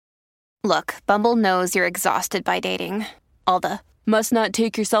Look, Bumble knows you're exhausted by dating. All the must not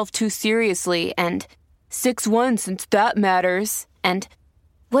take yourself too seriously and 6'1" since that matters. And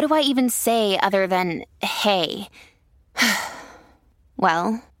what do I even say other than hey?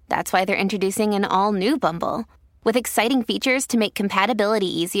 Well, that's why they're introducing an all-new Bumble with exciting features to make compatibility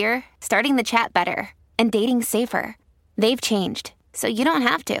easier, starting the chat better, and dating safer. They've changed, so you don't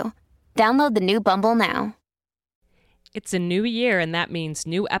have to. Download the new Bumble now. It's a new year, and that means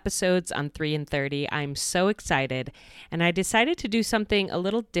new episodes on 3 and 30. I'm so excited, and I decided to do something a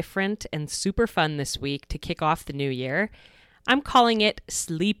little different and super fun this week to kick off the new year. I'm calling it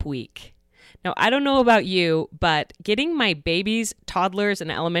Sleep Week. Now, I don't know about you, but getting my babies, toddlers,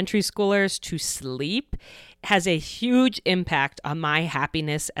 and elementary schoolers to sleep has a huge impact on my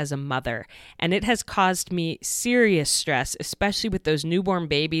happiness as a mother. And it has caused me serious stress, especially with those newborn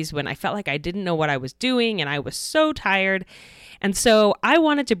babies when I felt like I didn't know what I was doing and I was so tired. And so I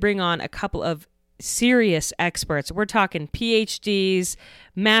wanted to bring on a couple of serious experts. We're talking PhDs,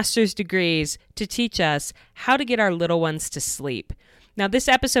 master's degrees, to teach us how to get our little ones to sleep. Now, this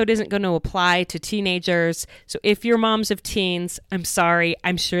episode isn't going to apply to teenagers, so if you're moms of teens, I'm sorry.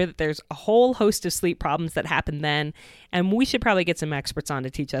 I'm sure that there's a whole host of sleep problems that happen then, and we should probably get some experts on to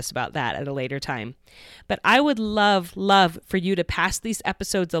teach us about that at a later time. But I would love for you to pass these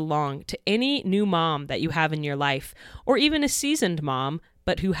episodes along to any new mom that you have in your life, or even a seasoned mom,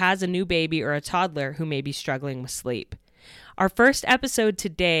 but who has a new baby or a toddler who may be struggling with sleep. Our first episode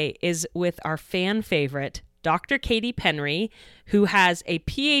today is with our fan favorite, Dr. Katie Penry, who has a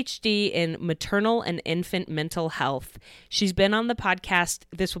PhD in maternal and infant mental health. She's been on the podcast.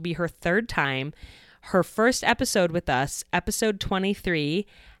 This will be her third time. Her first episode with us, episode 23,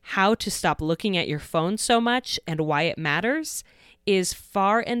 How to Stop Looking at Your Phone So Much and Why It Matters, is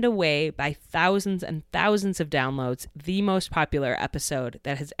far and away, by thousands and thousands of downloads, the most popular episode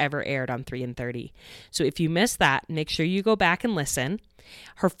that has ever aired on 3 and 30. So if you missed that, make sure you go back and listen.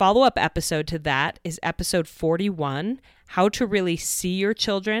 Her follow-up episode to that is episode 41, How to Really See Your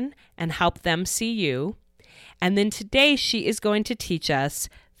Children and Help Them See You. And then today she is going to teach us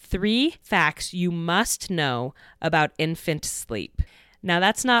 3 facts you must know about infant sleep. Now,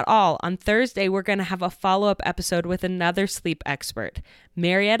 that's not all. On Thursday, we're going to have a follow-up episode with another sleep expert.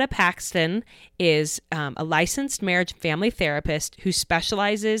 Marietta Paxton is a licensed marriage and family therapist who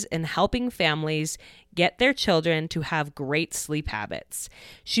specializes in helping families get their children to have great sleep habits.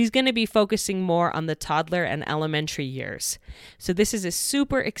 She's going to be focusing more on the toddler and elementary years. So this is a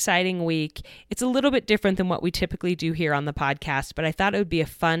super exciting week. It's a little bit different than what we typically do here on the podcast, but I thought it would be a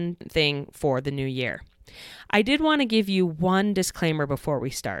fun thing for the new year. I did want to give you one disclaimer before we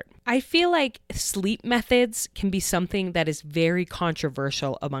start. I feel like sleep methods can be something that is very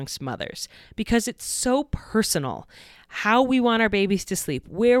controversial amongst mothers because it's so personal. How we want our babies to sleep,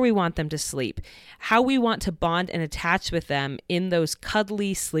 where we want them to sleep, how we want to bond and attach with them in those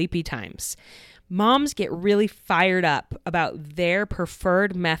cuddly, sleepy times. Moms get really fired up about their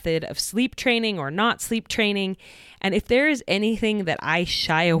preferred method of sleep training or not sleep training. And if there is anything that I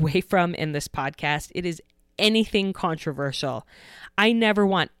shy away from in this podcast, it is anything controversial. I never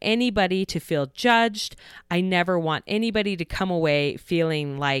want anybody to feel judged. I never want anybody to come away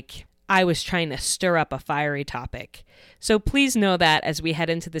feeling like I was trying to stir up a fiery topic. So please know that as we head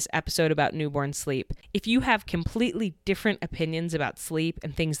into this episode about newborn sleep. If you have completely different opinions about sleep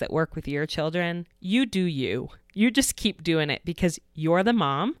and things that work with your children, you do you. You just keep doing it because you're the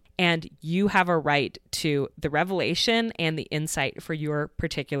mom and you have a right to the revelation and the insight for your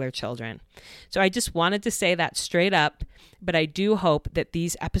particular children. So I just wanted to say that straight up, but I do hope that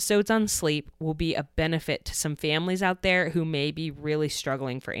these episodes on sleep will be a benefit to some families out there who may be really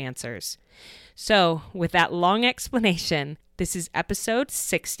struggling for answers. So with that long explanation, this is episode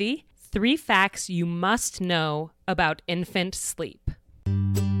 60, 3 facts you must know about infant sleep.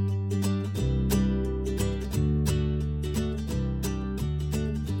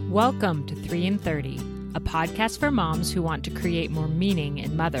 Welcome to 3 and 30, a podcast for moms who want to create more meaning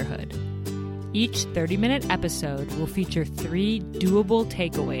in motherhood. Each 30-minute episode will feature 3 doable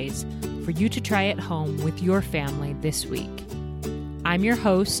takeaways for you to try at home with your family this week. I'm your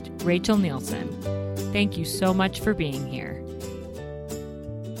host, Rachel Nielsen. Thank you so much for being here.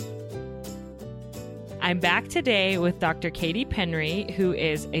 I'm back today with Dr. Katie Penry, who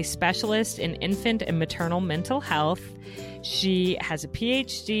is a specialist in infant and maternal mental health. She has a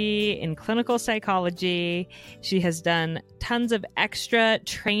PhD in clinical psychology. She has done tons of extra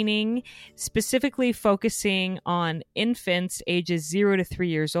training, specifically focusing on infants ages 0 to 3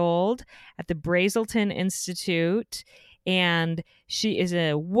 years old at the Brazelton Institute. And she is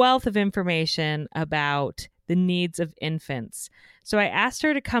a wealth of information about the needs of infants. So I asked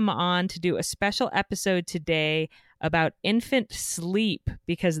her to come on to do a special episode today about infant sleep,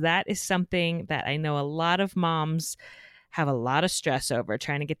 because that is something that I know a lot of moms have a lot of stress over,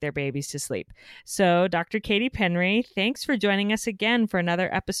 trying to get their babies to sleep. So Dr. Katie Penry, thanks for joining us again for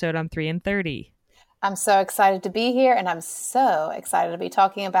another episode on 3 and 30. I'm so excited to be here, and I'm so excited to be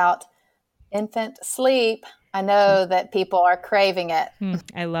talking about infant sleep. I know that people are craving it.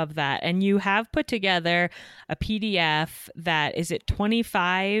 I love that. And you have put together a PDF that, is it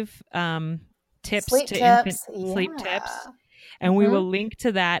 25 tips Sleep to tips. infant sleep tips? And we will link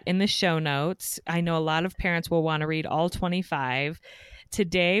to that in the show notes. I know a lot of parents will want to read all 25.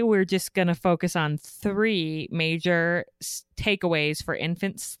 Today, we're just going to focus on 3 major takeaways for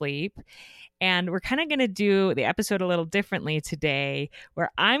infant sleep. And we're kind of going to do the episode a little differently today, where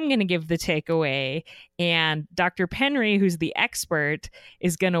I'm going to give the takeaway, and Dr. Penry, who's the expert,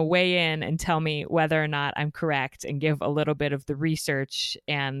 is going to weigh in and tell me whether or not I'm correct and give a little bit of the research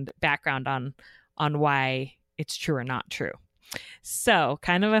and background on why it's true or not true. So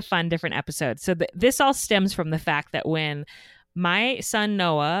kind of a fun, different episode. So this all stems from the fact that when my son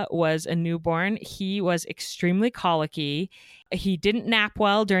Noah was a newborn, he was extremely colicky. He didn't nap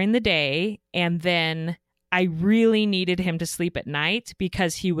well during the day. And then I really needed him to sleep at night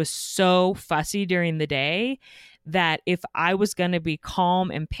because he was so fussy during the day that if I was going to be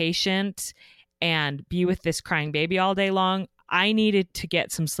calm and patient and be with this crying baby all day long, I needed to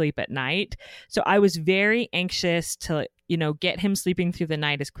get some sleep at night. So I was very anxious to, get him sleeping through the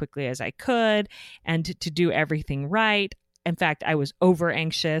night as quickly as I could and to do everything right. In fact, I was over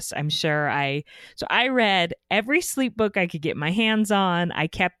anxious. I'm sure so I read every sleep book I could get my hands on. I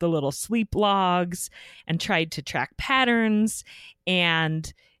kept the little sleep logs and tried to track patterns.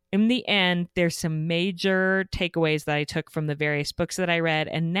 And in the end, there's some major takeaways that I took from the various books that I read.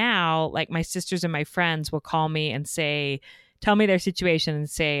 And now, like, my sisters and my friends will call me and tell me their situation and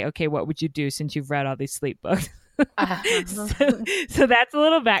say, okay, what would you do since you've read all these sleep books? So that's a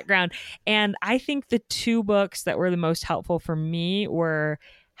little background. And I think the 2 books that were the most helpful for me were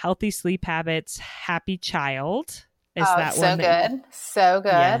Healthy Sleep Habits, Happy Child. Is that so one? Good. So good.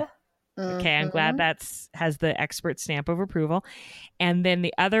 Yeah. Okay, I'm glad has the expert stamp of approval. And then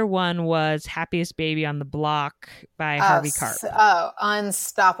the other one was Happiest Baby on the Block by Harvey Karp.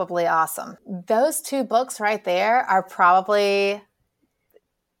 Unstoppably awesome. Those 2 books right there are probably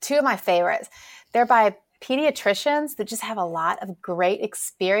 2 of my favorites. They're by pediatricians that just have a lot of great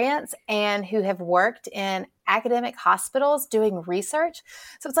experience and who have worked in academic hospitals doing research.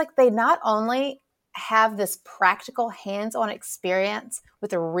 So it's like they not only have this practical hands-on experience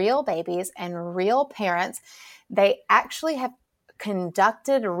with real babies and real parents, they actually have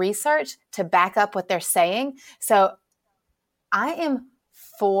conducted research to back up what they're saying. So I am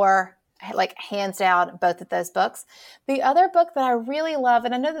for, hands down, both of those books. The other book that I really love,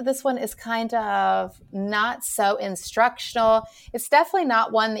 and I know that this one is kind of not so instructional. It's definitely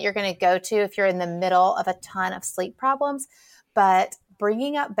not one that you're going to go to if you're in the middle of a ton of sleep problems, but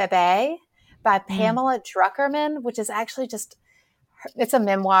Bringing Up Bebe by Pamela Druckerman, which is actually it's a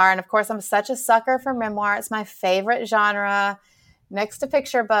memoir. And of course, I'm such a sucker for memoir. It's my favorite genre next to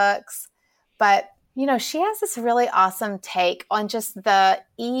picture books. But she has this really awesome take on just the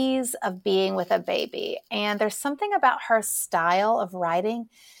ease of being with a baby. And there's something about her style of writing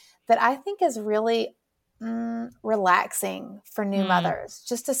that I think is really relaxing for new mothers.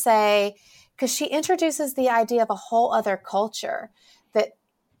 Just to say, because she introduces the idea of a whole other culture that,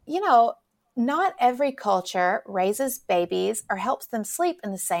 not every culture raises babies or helps them sleep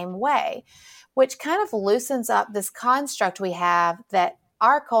in the same way, which kind of loosens up this construct we have that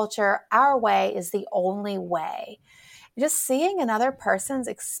our culture, our way is the only way. Just seeing another person's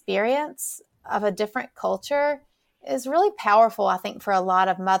experience of a different culture is really powerful, I think, for a lot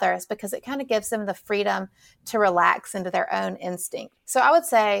of mothers because it kind of gives them the freedom to relax into their own instinct. So I would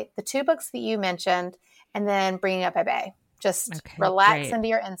say the 2 books that you mentioned and then Bringing Up Bebe. Just relax into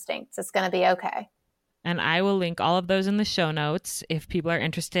your instincts. It's going to be okay. And I will link all of those in the show notes if people are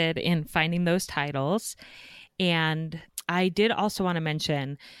interested in finding those titles. And I did also want to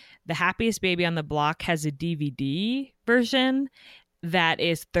mention The Happiest Baby on the Block has a DVD version that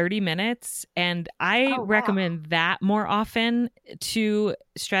is 30 minutes. And I recommend that more often to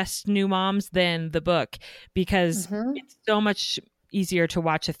stressed new moms than the book because it's so much easier to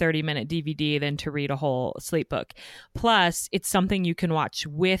watch a 30-minute DVD than to read a whole sleep book. Plus, it's something you can watch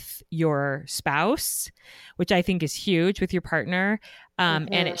with your spouse, which I think is huge, with your partner. And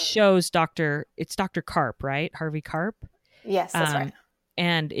it shows Dr. Karp, right? Harvey Karp? Yes, that's right.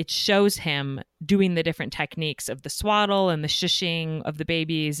 And it shows him doing the different techniques of the swaddle and the shushing of the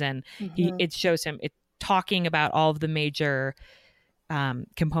babies. And it shows him, talking about all of the major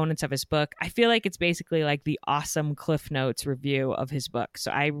components of his book. I feel like it's basically like the awesome Cliff Notes review of his book.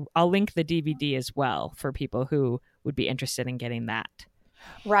 So I'll link the DVD as well for people who would be interested in getting that.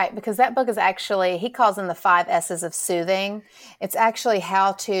 Right, because that book is actually, he calls them the 5 S's of soothing. It's actually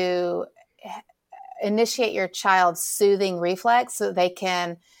how to initiate your child's soothing reflex so they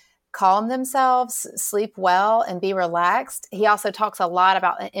can calm themselves, sleep well, and be relaxed. He also talks a lot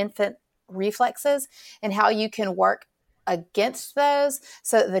about infant reflexes and how you can work against those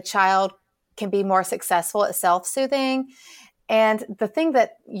so that the child can be more successful at self-soothing. And the thing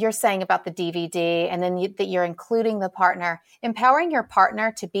that you're saying about the DVD, and then that you're including the partner, empowering your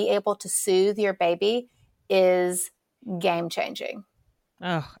partner to be able to soothe your baby is game changing.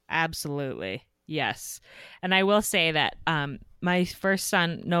 Oh, absolutely. Yes. And I will say that my first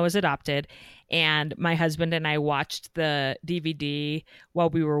son, Noah's adopted, and my husband and I watched the DVD while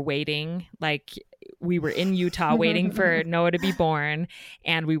we were waiting. Like, we were in Utah waiting for Noah to be born,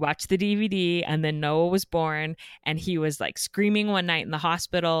 and we watched the DVD, and then Noah was born, and he was like screaming one night in the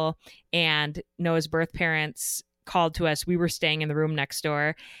hospital, and Noah's birth parents called to us. We were staying in the room next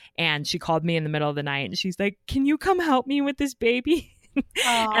door, and she called me in the middle of the night, and she's like, "Can you come help me with this baby?"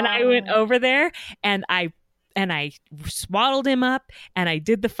 And I went over there, and I swaddled him up, and I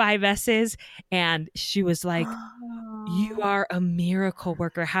did the 5 S's, and she was like, "You are a miracle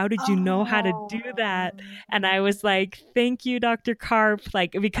worker. How did you know how to do that?" And I was like, "Thank you, Dr. Karp."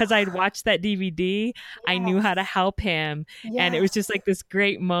 Like, because I'd watched that DVD, I knew how to help him. Yes. And it was just like this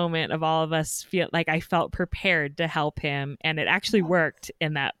great moment of all of us feel like I felt prepared to help him. And it actually worked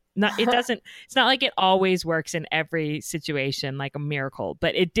in that. It's not like it always works in every situation like a miracle,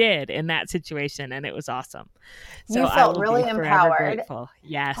 but it did in that situation, and it was awesome. So you felt really empowered. Grateful.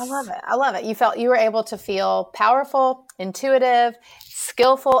 Yes. I love it. You were able to feel powerful, intuitive,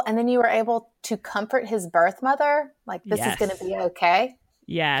 skillful, and then you were able to comfort his birth mother. Like, this is going to be okay.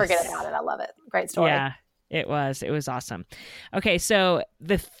 Yes. Forget about it. I love it. Great story. Yeah. It was awesome. Okay. So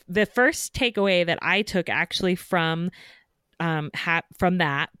the first takeaway that I took actually from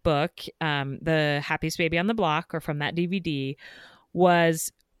that book, The Happiest Baby on the Block, or from that DVD,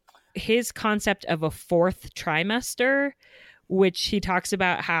 was his concept of a 4th trimester, which he talks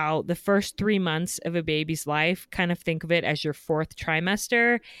about how the first 3 months of a baby's life, kind of think of it as your 4th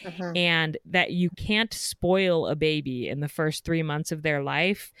trimester, and that you can't spoil a baby in the first 3 months of their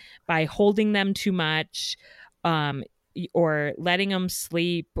life by holding them too much, or letting them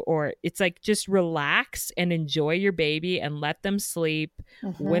sleep, or it's like, just relax and enjoy your baby and let them sleep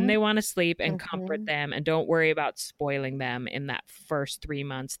when they want to sleep, and comfort them, and don't worry about spoiling them in that first 3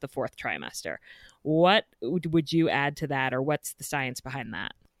 months, the 4th trimester. What would you add to that, or what's the science behind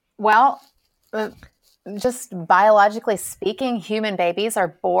that? Well, just biologically speaking, human babies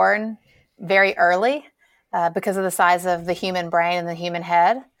are born very early because of the size of the human brain and the human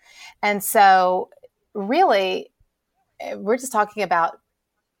head. And so really, we're just talking about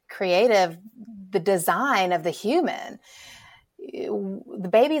the design of the human. The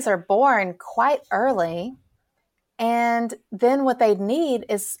babies are born quite early, and then what they need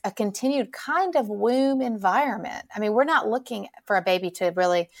is a continued kind of womb environment. I mean, we're not looking for a baby to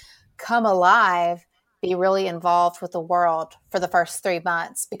really come alive, be really involved with the world for the first 3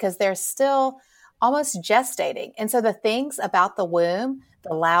 months, because they're still almost gestating. And so the things about the womb,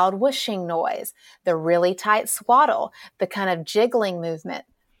 the loud whooshing noise, the really tight swaddle, the kind of jiggling movement,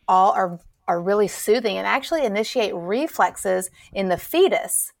 all are really soothing and actually initiate reflexes in the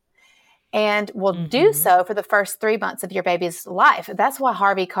fetus, and will do so for the first 3 months of your baby's life. That's why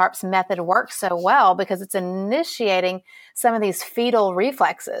Harvey Karp's method works so well, because it's initiating some of these fetal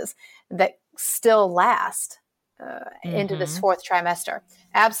reflexes that still last into this 4th trimester.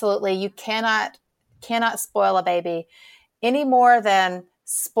 Absolutely. You cannot spoil a baby any more than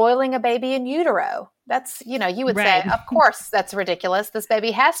spoiling a baby in utero. That's, you would say, of course, that's ridiculous. This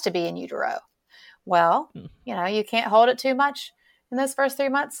baby has to be in utero. Well, you can't hold it too much in those first 3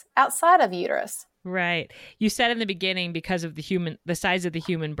 months outside of uterus. Right. You said in the beginning, because of the size of the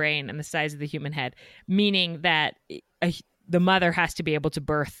human brain and the size of the human head, meaning that the mother has to be able to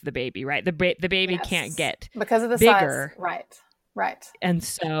birth the baby, right? The baby can't get because of the bigger. Size. Right. And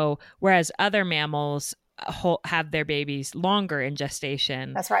so, whereas other mammals have their babies longer in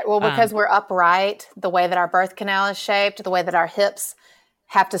gestation. That's right. Well, because we're upright, the way that our birth canal is shaped, the way that our hips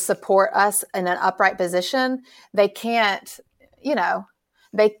have to support us in an upright position, they can't,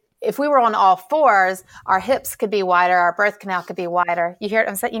 if we were on all fours, our hips could be wider, our birth canal could be wider. You hear what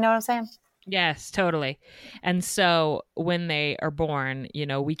I'm saying? You know what I'm saying? Yes, totally. And so when they are born,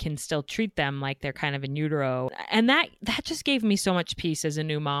 we can still treat them like they're kind of in utero. And that just gave me so much peace as a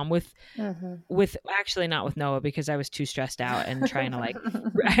new mom with actually not with Noah, because I was too stressed out and trying to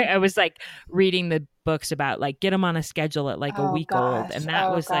I was like reading the books about like get him on a schedule at like a Oh week old. gosh. And that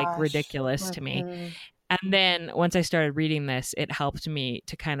Oh was like gosh. ridiculous to me. And then once I started reading this, it helped me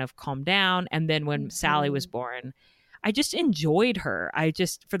to kind of calm down. And then when Sally was born, I just enjoyed her. I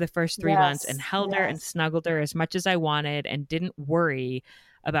just, for the first 3 months, and Yes. held her and Yes. snuggled her as much as I wanted and didn't worry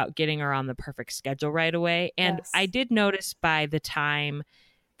about getting her on the perfect schedule right away. And I Yes. did notice by the time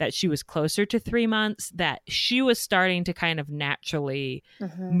that she was closer to 3 months that she was starting to kind of naturally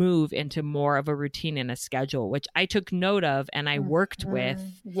move into more of a routine and a schedule, which I took note of and I worked with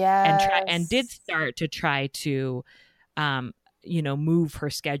and did Yes. start to try to move her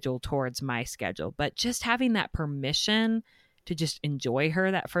schedule towards my schedule. But just having that permission to just enjoy her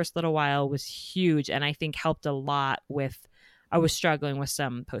that first little while was huge, and I think helped a lot with I was struggling with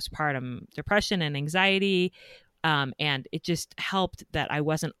some postpartum depression and anxiety. And it just helped that I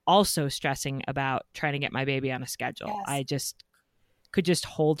wasn't also stressing about trying to get my baby on a schedule. Yes. I just could just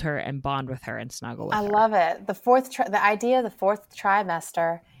hold her and bond with her and snuggle with I her. love it. The idea of the fourth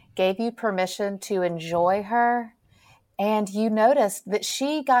trimester gave you permission to enjoy her. And you noticed that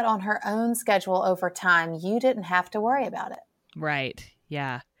she got on her own schedule over time. You didn't have to worry about it. Right.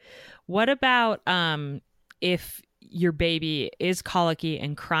 Yeah. What about if your baby is colicky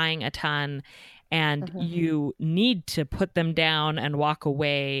and crying a ton and you need to put them down and walk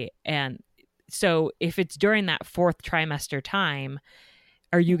away? And so if it's during that fourth trimester time,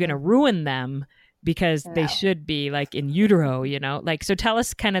 are you going to ruin them because they No. should be like in utero, Like, so tell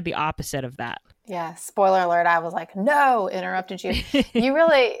us kind of the opposite of that. Yeah. Spoiler alert. I was like, no, interrupted you. You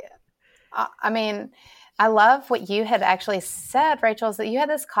really, I mean, I love what you had actually said, Rachel, is that you had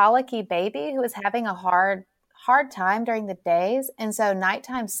this colicky baby who was having a hard time during the days. And so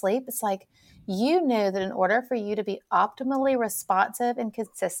nighttime sleep, it's like you knew that in order for you to be optimally responsive and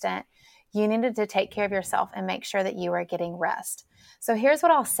consistent, you needed to take care of yourself and make sure that you were getting rest. So here's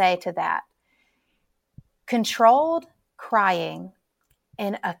what I'll say to that. Controlled crying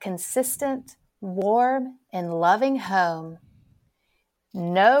in a consistent, warm, and loving home,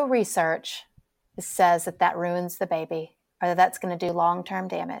 no research says that ruins the baby or that that's going to do long-term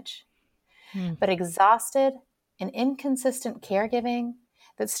damage. But exhausted and inconsistent caregiving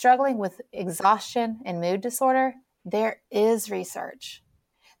that's struggling with exhaustion and mood disorder, there is research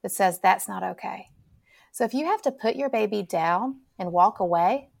that says that's not okay. So if you have to put your baby down and walk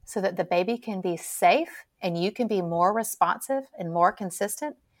away so that the baby can be safe and you can be more responsive and more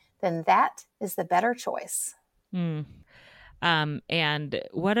consistent, then that is the better choice. And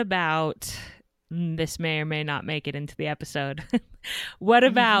what about, this may or may not make it into the episode. What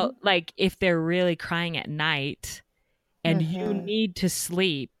about like if they're really crying at night and you need to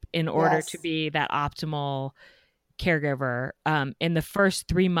sleep in order to be that optimal caregiver in the first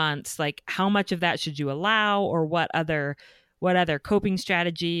 3 months? Like, how much of that should you allow, or what other coping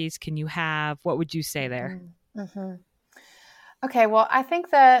strategies can you have? What would you say there? Okay, well, I think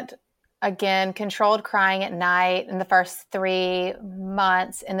that, again, controlled crying at night in the first 3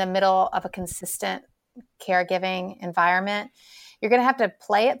 months in the middle of a consistent caregiving environment, you're going to have to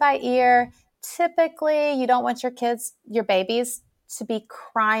play it by ear. Typically, you don't want your babies to be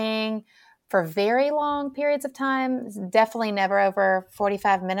crying for very long periods of time. Definitely never over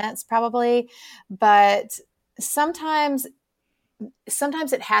 45 minutes, probably. But sometimes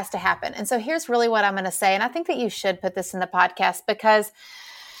it has to happen. And so here's really what I'm going to say. And I think that you should put this in the podcast because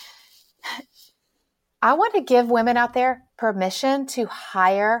I want to give women out there permission to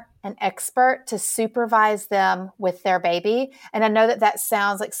hire an expert to supervise them with their baby. And I know that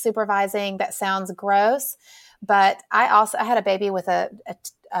sounds like supervising, that sounds gross, but I had a baby with a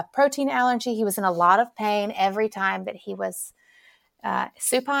protein allergy. He was in a lot of pain every time that he was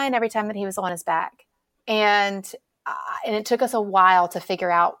supine, every time that he was on his back. And it took us a while to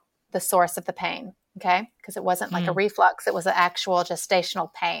figure out the source of the pain, okay? Because it wasn't like a reflux. It was an actual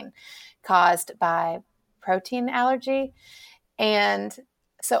gestational pain caused by protein allergy. And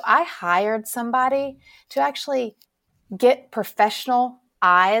so I hired somebody to actually get professional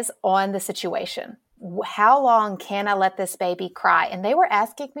eyes on the situation. How long can I let this baby cry? And they were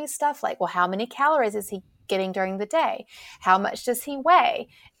asking me stuff like, well, how many calories is he getting during the day? How much does he weigh?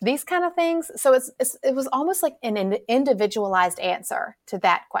 These kind of things. So it was almost like an individualized answer to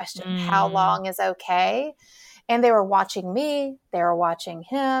that question. How long is okay? And they were watching me. They were watching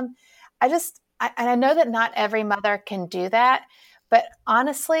him. And I know that not every mother can do that, but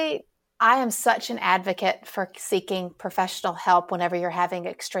honestly, I am such an advocate for seeking professional help whenever you're having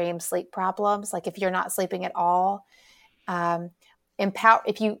extreme sleep problems. Like if you're not sleeping at all, um, empower.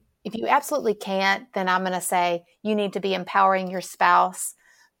 If you absolutely can't, then I'm going to say you need to be empowering your spouse,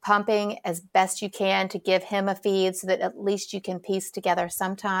 pumping as best you can to give him a feed so that at least you can piece together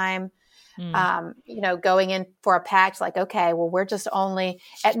some time. Mm. Going in for a pact, like, okay, well, we're just only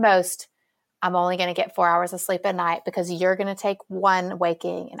at most, I'm only going to get 4 hours of sleep at night because you're going to take one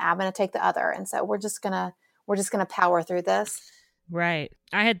waking and I'm going to take the other. And so we're just going to power through this. Right.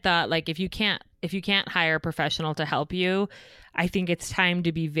 I had thought like if you can't hire a professional to help you, I think it's time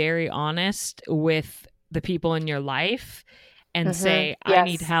to be very honest with the people in your life and say, I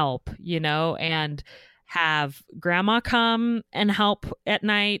need Yes. help, and have grandma come and help at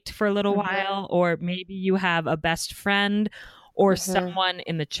night for a little while, or maybe you have a best friend or someone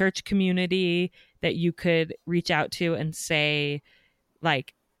in the church community that you could reach out to and say,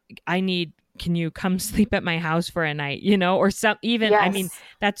 like, can you come sleep at my house for a night, or some even, Yes. I mean,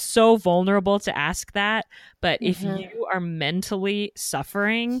 that's so vulnerable to ask that. But if you are mentally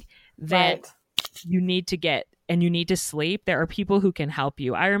suffering, then Right. you need to sleep. There are people who can help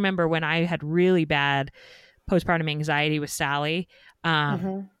you. I remember when I had really bad postpartum anxiety with Sally,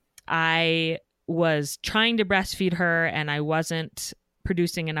 I was trying to breastfeed her and I wasn't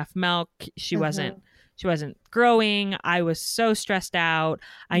producing enough milk. She wasn't growing. I was so stressed out.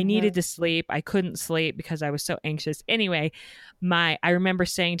 I needed to sleep. I couldn't sleep because I was so anxious. Anyway, I remember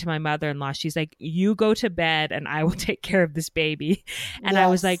saying to my mother-in-law, she's like, you go to bed and I will take care of this baby. And I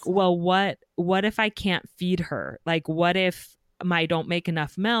was like, well, what if I can't feed her? Like, what if I don't make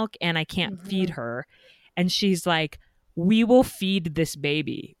enough milk and I can't feed her? And she's like, we will feed this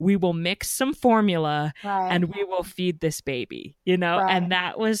baby. We will mix some formula and we will feed this baby, Right. And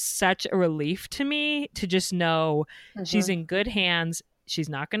that was such a relief to me to just know she's in good hands. She's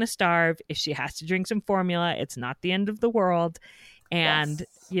not going to starve. If she has to drink some formula, it's not the end of the world. And,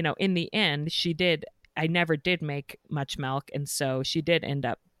 in the end, I never did make much milk. And so she did end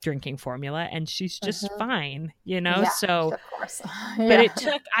up drinking formula and she's just fine, Yeah, so of course. but it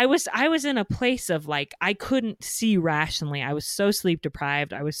took, I was in a place of like, I couldn't see rationally. I was so sleep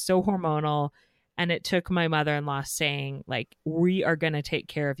deprived. I was so hormonal. And it took my mother-in-law saying like, we are going to take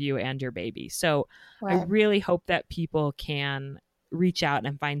care of you and your baby. So I really hope that people can reach out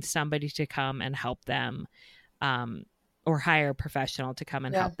and find somebody to come and help them, or hire a professional to come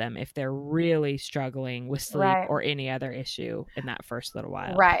and help them if they're really struggling with sleep or any other issue in that first little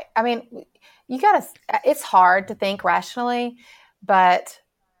while. Right. I mean, it's hard to think rationally, but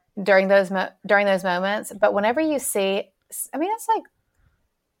during those moments, but whenever you see, I mean, it's like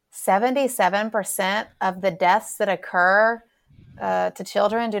 77% of the deaths that occur to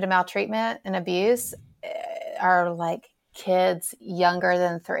children due to maltreatment and abuse are like kids younger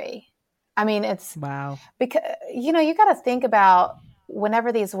than 3. I mean, it's wow. Because, you got to think about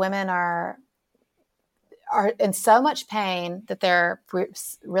whenever these women are in so much pain that they're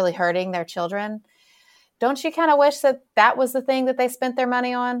really hurting their children. Don't you kind of wish that was the thing that they spent their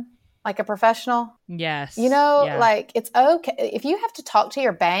money on, like a professional? Yes. Like it's okay. If you have to talk to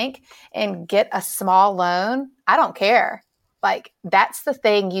your bank and get a small loan, I don't care. Like that's the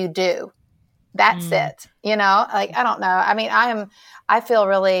thing you do. That's it. Like, I don't know. I mean, I feel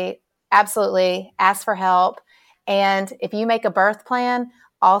really absolutely ask for help. And if you make a birth plan,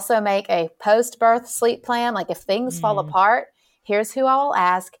 also make a post-birth sleep plan. Like if things fall apart, here's who I will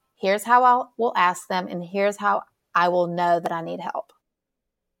ask. Here's how I will ask them. And here's how I will know that I need help.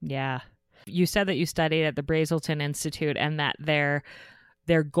 Yeah. You said that you studied at the Brazelton Institute and that their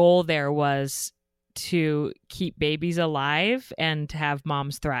goal there was to keep babies alive and to have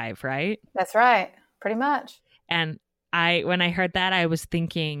moms thrive, right? That's right. Pretty much. And when I heard that, I was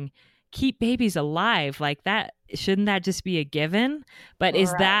thinking, keep babies alive, like that, shouldn't that just be a given? But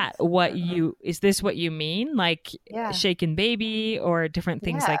is this what you mean? Like shaken baby or different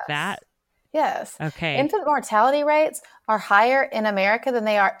things like that? Yes. Okay. Infant mortality rates are higher in America than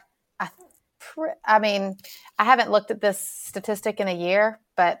they are. I mean, I haven't looked at this statistic in a year,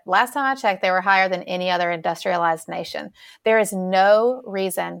 but last time I checked, they were higher than any other industrialized nation. There is no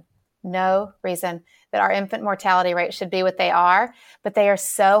reason that our infant mortality rate should be what they are, but they are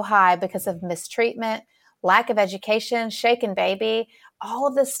so high because of mistreatment, lack of education, shaken baby, all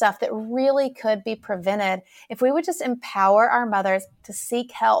of this stuff that really could be prevented if we would just empower our mothers to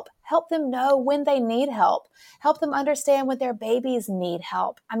seek help them know when they need help them understand when their babies need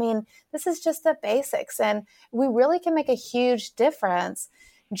help. I mean, this is just the basics, and we really can make a huge difference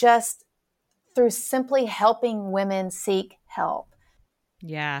just through simply helping women seek help.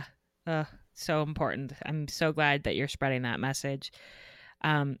 Yeah. So important. I'm so glad that you're spreading that message.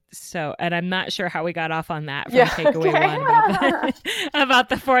 And I'm not sure how we got off on that from takeaway one about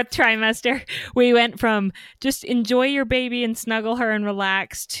the fourth trimester. We went from just enjoy your baby and snuggle her and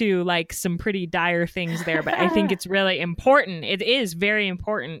relax to like some pretty dire things there. But I think it's really important. It is very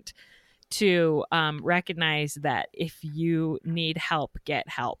important to recognize that if you need help, get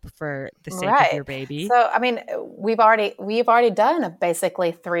help for the sake of your baby. So, I mean, we've already done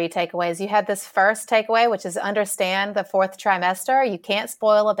basically 3 takeaways. You had this first takeaway, which is understand the fourth trimester. You can't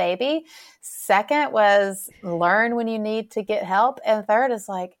spoil a baby. Second was learn when you need to get help. And third is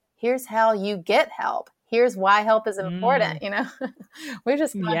like, here's how you get help. Here's why help is important. We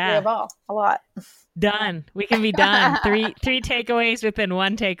just gone through a lot. Done. We can be done. Three takeaways within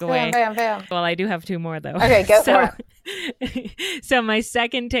one takeaway. Bam. Well, I do have 2 more though. Okay, go for it. So my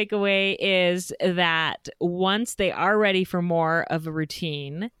second takeaway is that once they are ready for more of a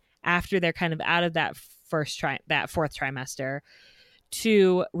routine, after they're kind of out of that fourth trimester,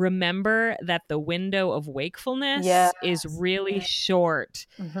 to remember that the window of wakefulness is really short.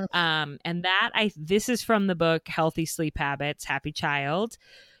 Mm-hmm. And this is from the book Healthy Sleep Habits, Happy Child.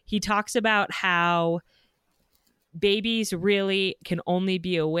 He talks about how babies really can only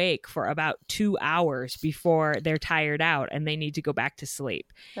be awake for about 2 hours before they're tired out and they need to go back to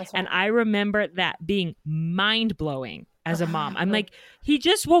sleep. That's right. And I remember that being mind-blowing as a mom. I'm like, he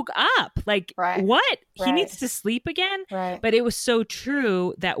just woke up. Like, what? He needs to sleep again? Right. But it was so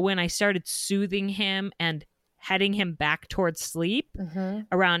true that when I started soothing him and heading him back towards sleep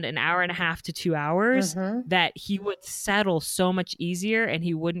around an hour and a half to 2 hours, that he would settle so much easier and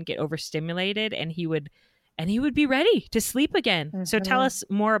he wouldn't get overstimulated and he would be ready to sleep again. So tell us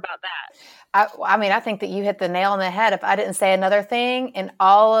more about that. I think that you hit the nail on the head. If I didn't say another thing, and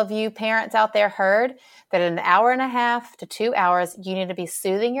all of you parents out there heard that in an hour and a half to 2 hours, you need to be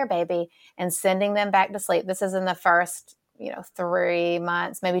soothing your baby and sending them back to sleep. This is in the first, 3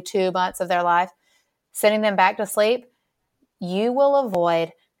 months, maybe 2 months of their life. Sending them back to sleep, you will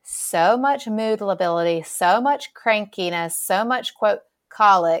avoid so much mood lability, so much crankiness, so much, quote,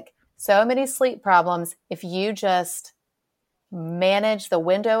 colic, so many sleep problems if you just manage the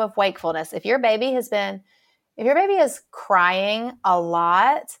window of wakefulness. If your baby is crying a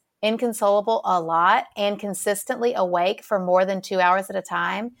lot, inconsolable a lot, and consistently awake for more than 2 hours at a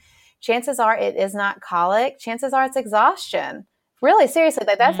time, chances are it is not colic. Chances are it's exhaustion. Really, seriously,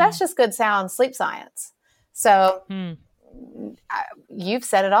 that's just good sound sleep science. So you've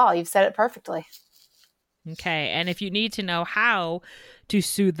said it all. You've said it perfectly. Okay. And if you need to know how to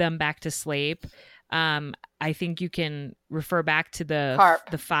soothe them back to sleep, I think you can refer back to the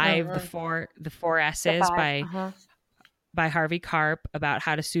four essays by Harvey Karp about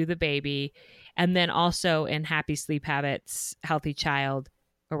how to soothe a baby. And then also in Happy Sleep Habits, Healthy Child.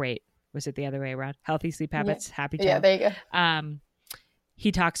 Oh, wait, was it the other way around? Healthy Sleep Habits, Happy Child. Yeah, there you go.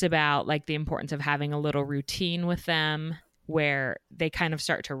 He talks about like the importance of having a little routine with them where they kind of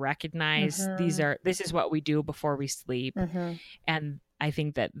start to recognize this is what we do before we sleep. And I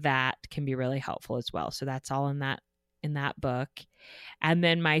think that can be really helpful as well. So that's all in that book. And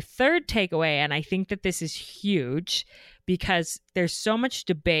then my third takeaway, and I think that this is huge because there's so much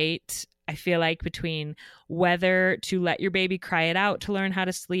debate, I feel like, between whether to let your baby cry it out to learn how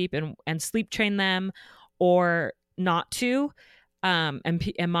to sleep and sleep train them or not to. And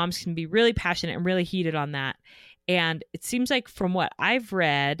moms can be really passionate and really heated on that. And it seems like from what I've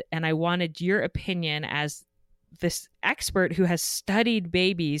read, and I wanted your opinion as this expert who has studied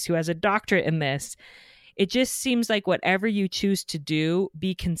babies, who has a doctorate in this, it just seems like whatever you choose to do,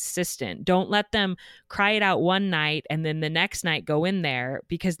 be consistent. Don't let them cry it out one night and then the next night go in there,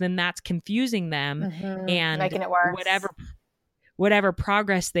 because then that's confusing them and making it worse. Whatever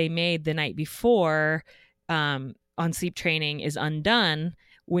progress they made the night before on sleep training is undone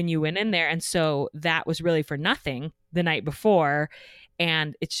when you went in there. And so that was really for nothing the night before.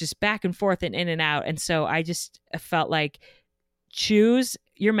 And it's just back and forth and in and out. And so I just felt like choose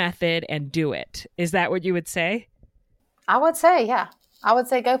your method and do it. Is that what you would say? I would say, yeah. I would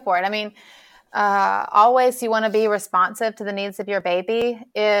say go for it. I mean, always you want to be responsive to the needs of your baby.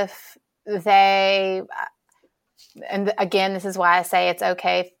 If they, and again, this is why I say it's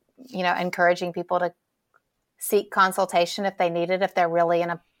okay, encouraging people to seek consultation if they need it, if they're really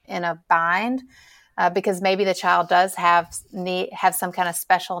in a bind, because maybe the child does have some kind of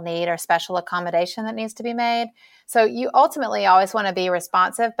special need or special accommodation that needs to be made. So you ultimately always want to be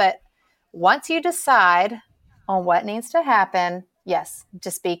responsive, but once you decide on what needs to happen, yes,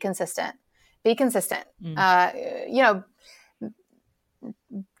 just be consistent. Be consistent.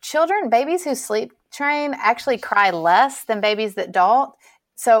 Babies who sleep train actually cry less than babies that don't.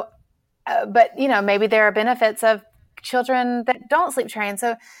 So but maybe there are benefits of children that don't sleep train.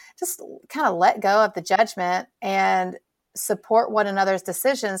 So just kind of let go of the judgment and support one another's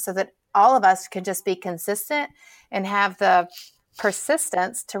decisions so that all of us can just be consistent and have the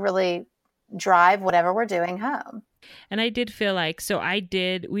persistence to really drive whatever we're doing home. And I did feel like,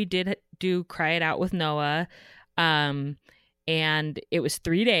 we did do Cry It Out with Noah. And it was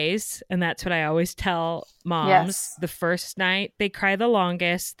 3 days. And that's what I always tell moms. Yes. The first night, they cry the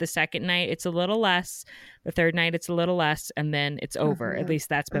longest. The second night, it's a little less. The third night, it's a little less. And then it's over. At least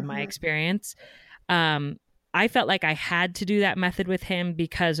that's been my experience. I felt like I had to do that method with him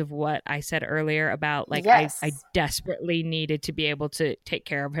because of what I said earlier about like, Yes. I desperately needed to be able to take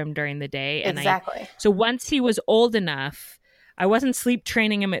care of him during the day. And Exactly. so once he was old enough, I wasn't sleep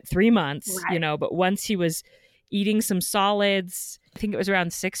training him at 3 months, Right. but once he was eating some solids, I think it was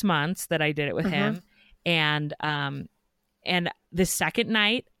around 6 months that I did it with him. And the second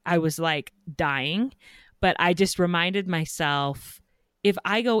night I was like dying, but I just reminded myself, if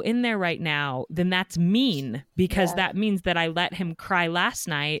I go in there right now, then that's mean because that means that I let him cry last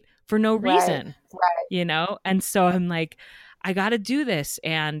night for no reason, Right. And so I'm like, I got to do this.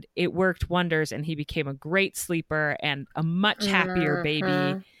 And it worked wonders. And he became a great sleeper and a much happier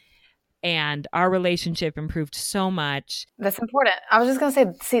baby. And our relationship improved so much. That's important. I was just going to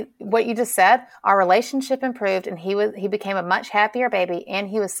say, see what you just said, our relationship improved and he became a much happier baby and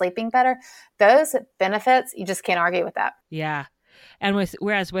he was sleeping better. Those benefits, you just can't argue with that. Yeah. And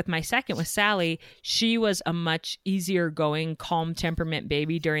whereas with my second, with Sally, she was a much easier going, calm temperament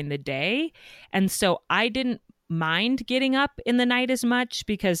baby during the day. And so I didn't mind getting up in the night as much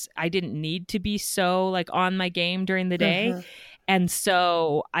because I didn't need to be so like on my game during the day. And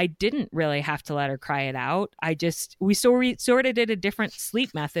so I didn't really have to let her cry it out. We sort of did a different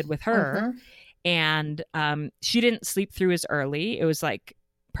sleep method with her. And she didn't sleep through as early. It was like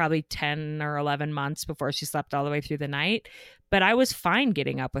probably 10 or 11 months before she slept all the way through the night. But I was fine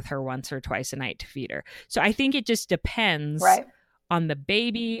getting up with her once or twice a night to feed her. So I think it just depends on the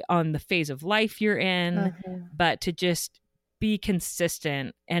baby, on the phase of life you're in, but to just be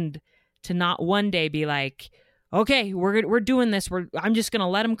consistent and to not one day be like, okay, we're doing this. I'm just going to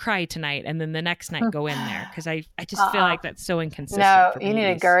let him cry tonight. And then the next night go in there. Cause I just feel like that's so inconsistent. No, you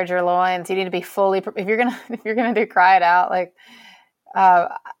need to gird your loins. You need to be fully, if you're going to do Cry It Out, like, a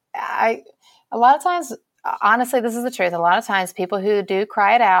lot of times, honestly, this is the truth. A lot of times people who do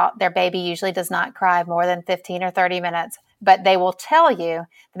Cry It Out, their baby usually does not cry more than 15 or 30 minutes, but they will tell you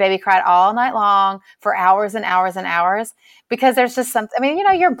the baby cried all night long for hours and hours and hours because there's just something, I mean,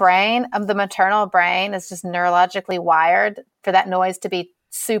 your brain, the maternal brain is just neurologically wired for that noise to be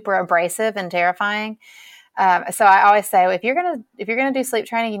super abrasive and terrifying. So I always say, if you're going to do sleep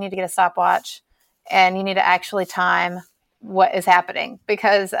training, you need to get a stopwatch and you need to actually time what is happening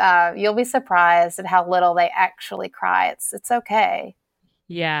because you'll be surprised at how little they actually cry. It's okay.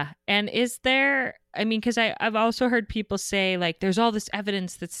 Yeah. And is there, I mean, because I've also heard people say like there's all this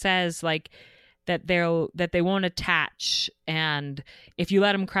evidence that says like that they won't attach, and if you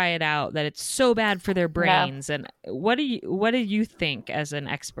let them cry it out that it's so bad for their brains. No. And what do you think as an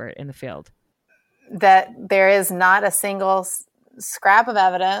expert in the field? That there is not a single scrap of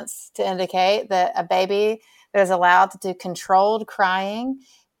evidence to indicate that a baby that is allowed to do controlled crying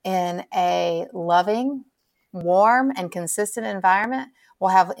in a loving, warm, and consistent environment will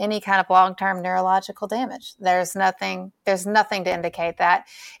have any kind of long-term neurological damage. There's nothing to indicate that.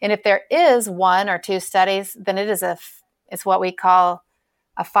 And if there is 1 or 2 studies, then it's what we call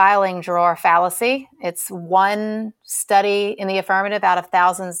a filing drawer fallacy. It's one study in the affirmative out of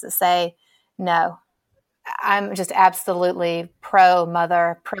thousands that say, no, I'm just absolutely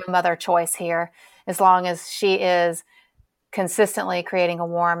pro-mother choice here. As long as she is consistently creating a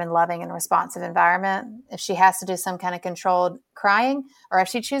warm and loving and responsive environment. If she has to do some kind of controlled crying, or if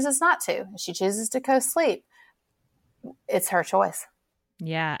she chooses not to, if she chooses to co-sleep, it's her choice.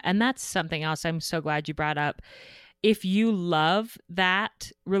 Yeah. And that's something else I'm so glad you brought up. If you love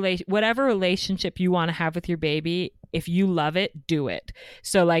that whatever relationship you want to have with your baby, if you love it, do it.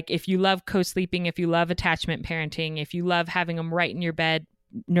 So like if you love co-sleeping, if you love attachment parenting, if you love having them right in your bed,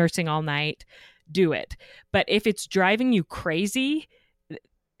 nursing all night, do it. But if it's driving you crazy,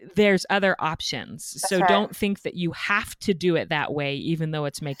 there's other options. That's so right. Don't think that you have to do it that way, even though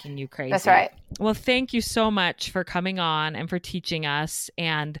it's making you crazy. That's right. Well, thank you so much for coming on and for teaching us,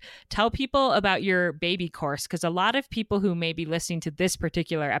 and tell people about your baby course, because a lot of people who may be listening to this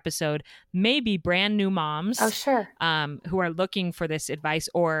particular episode may be brand new moms. Oh, sure. Who are looking for this advice,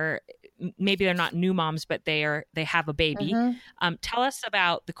 or maybe they're not new moms, but they have a baby. Tell us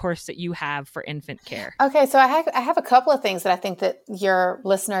about the course that you have for infant care. Okay, so I have a couple of things that I think that your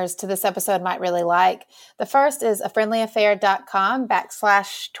listeners to this episode might really like. The first is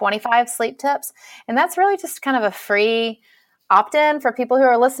afriendlyaffair.com/25 sleep tips. And that's really just kind of a free opt-in for people who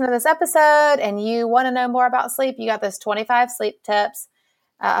are listening to this episode and you want to know more about sleep. You got those 25 sleep tips,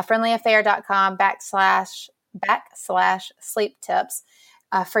 afriendlyaffair.com/sleep tips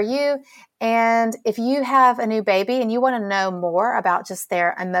for you. And if you have a new baby and you want to know more about just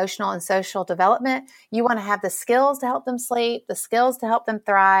their emotional and social development, you want to have the skills to help them sleep, the skills to help them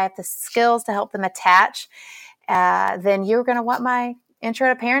thrive, the skills to help them attach, then you're going to want my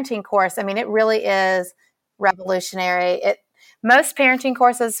Intro to Parenting course. I mean, it really is revolutionary. Most parenting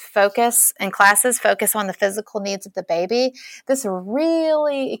courses and classes focus on the physical needs of the baby. This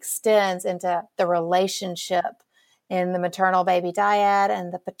really extends into the relationship in the maternal baby dyad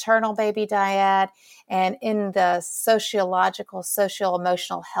and the paternal baby dyad and in the social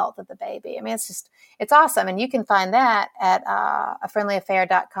emotional health of the baby. I mean, it's awesome. And you can find that at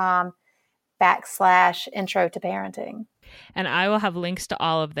afriendlyaffair.com/intro to parenting. And I will have links to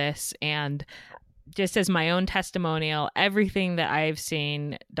all of this. And just as my own testimonial, everything that I've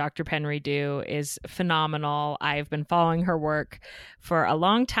seen Dr. Penry do is phenomenal. I've been following her work for a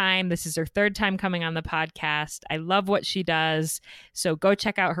long time. This is her third time coming on the podcast. I love what she does. So go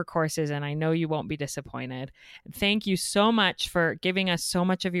check out her courses, and I know you won't be disappointed. Thank you so much for giving us so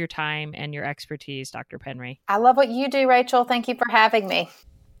much of your time and your expertise, Dr. Penry. I love what you do, Rachel. Thank you for having me.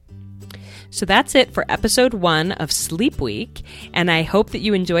 So that's it for episode 1 of Sleep Week, and I hope that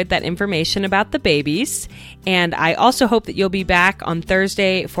you enjoyed that information about the babies. And I also hope that you'll be back on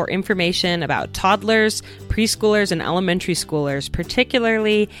Thursday for information about toddlers, preschoolers, and elementary schoolers,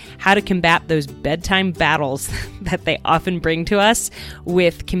 particularly how to combat those bedtime battles that they often bring to us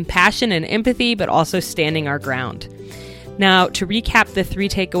with compassion and empathy, but also standing our ground. Now, to recap the 3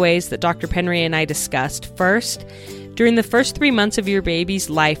 takeaways that Dr. Penry and I discussed, first, during the first 3 months of your baby's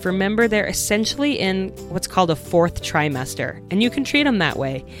life, remember they're essentially in what's called a 4th trimester, and you can treat them that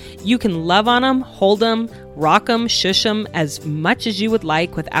way. You can love on them, hold them, rock them, shush them as much as you would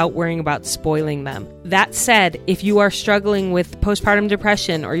like without worrying about spoiling them. That said, if you are struggling with postpartum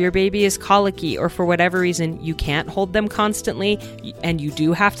depression or your baby is colicky or for whatever reason you can't hold them constantly and you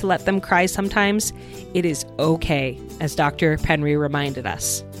do have to let them cry sometimes, it is okay, as Dr. Penry reminded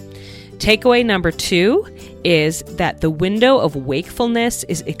us. Takeaway number 2 is that the window of wakefulness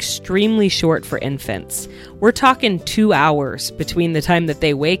is extremely short for infants. We're talking 2 hours between the time that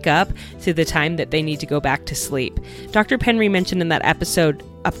they wake up to the time that they need to go back to sleep. Dr. Penry mentioned in that episode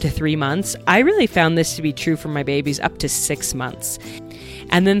up to 3 months. I really found this to be true for my babies up to 6 months.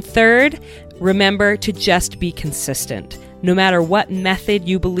 And then third, remember to just be consistent. No matter what method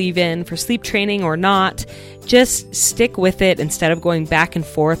you believe in for sleep training or not, just stick with it instead of going back and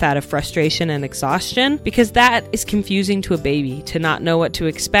forth out of frustration and exhaustion, because that is confusing to a baby to not know what to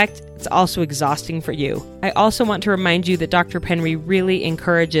expect. It's also exhausting for you. I also want to remind you that Dr. Penry really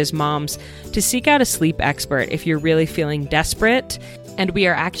encourages moms to seek out a sleep expert if you're really feeling desperate. And we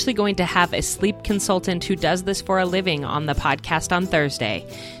are actually going to have a sleep consultant who does this for a living on the podcast on Thursday.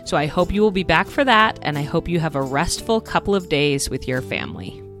 So I hope you will be back for that, and I hope you have a restful couple of days with your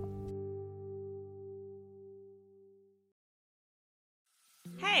family.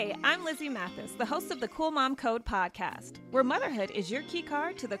 Hey, I'm Lizzie Mathis, the host of the Cool Mom Code podcast, where motherhood is your key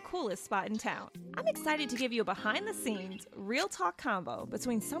card to the coolest spot in town. I'm excited to give you a behind-the-scenes, real talk combo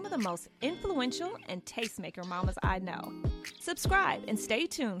between some of the most influential and tastemaker mamas I know. Subscribe and stay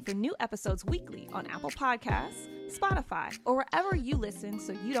tuned for new episodes weekly on Apple Podcasts, Spotify, or wherever you listen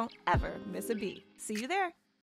so you don't ever miss a beat. See you there.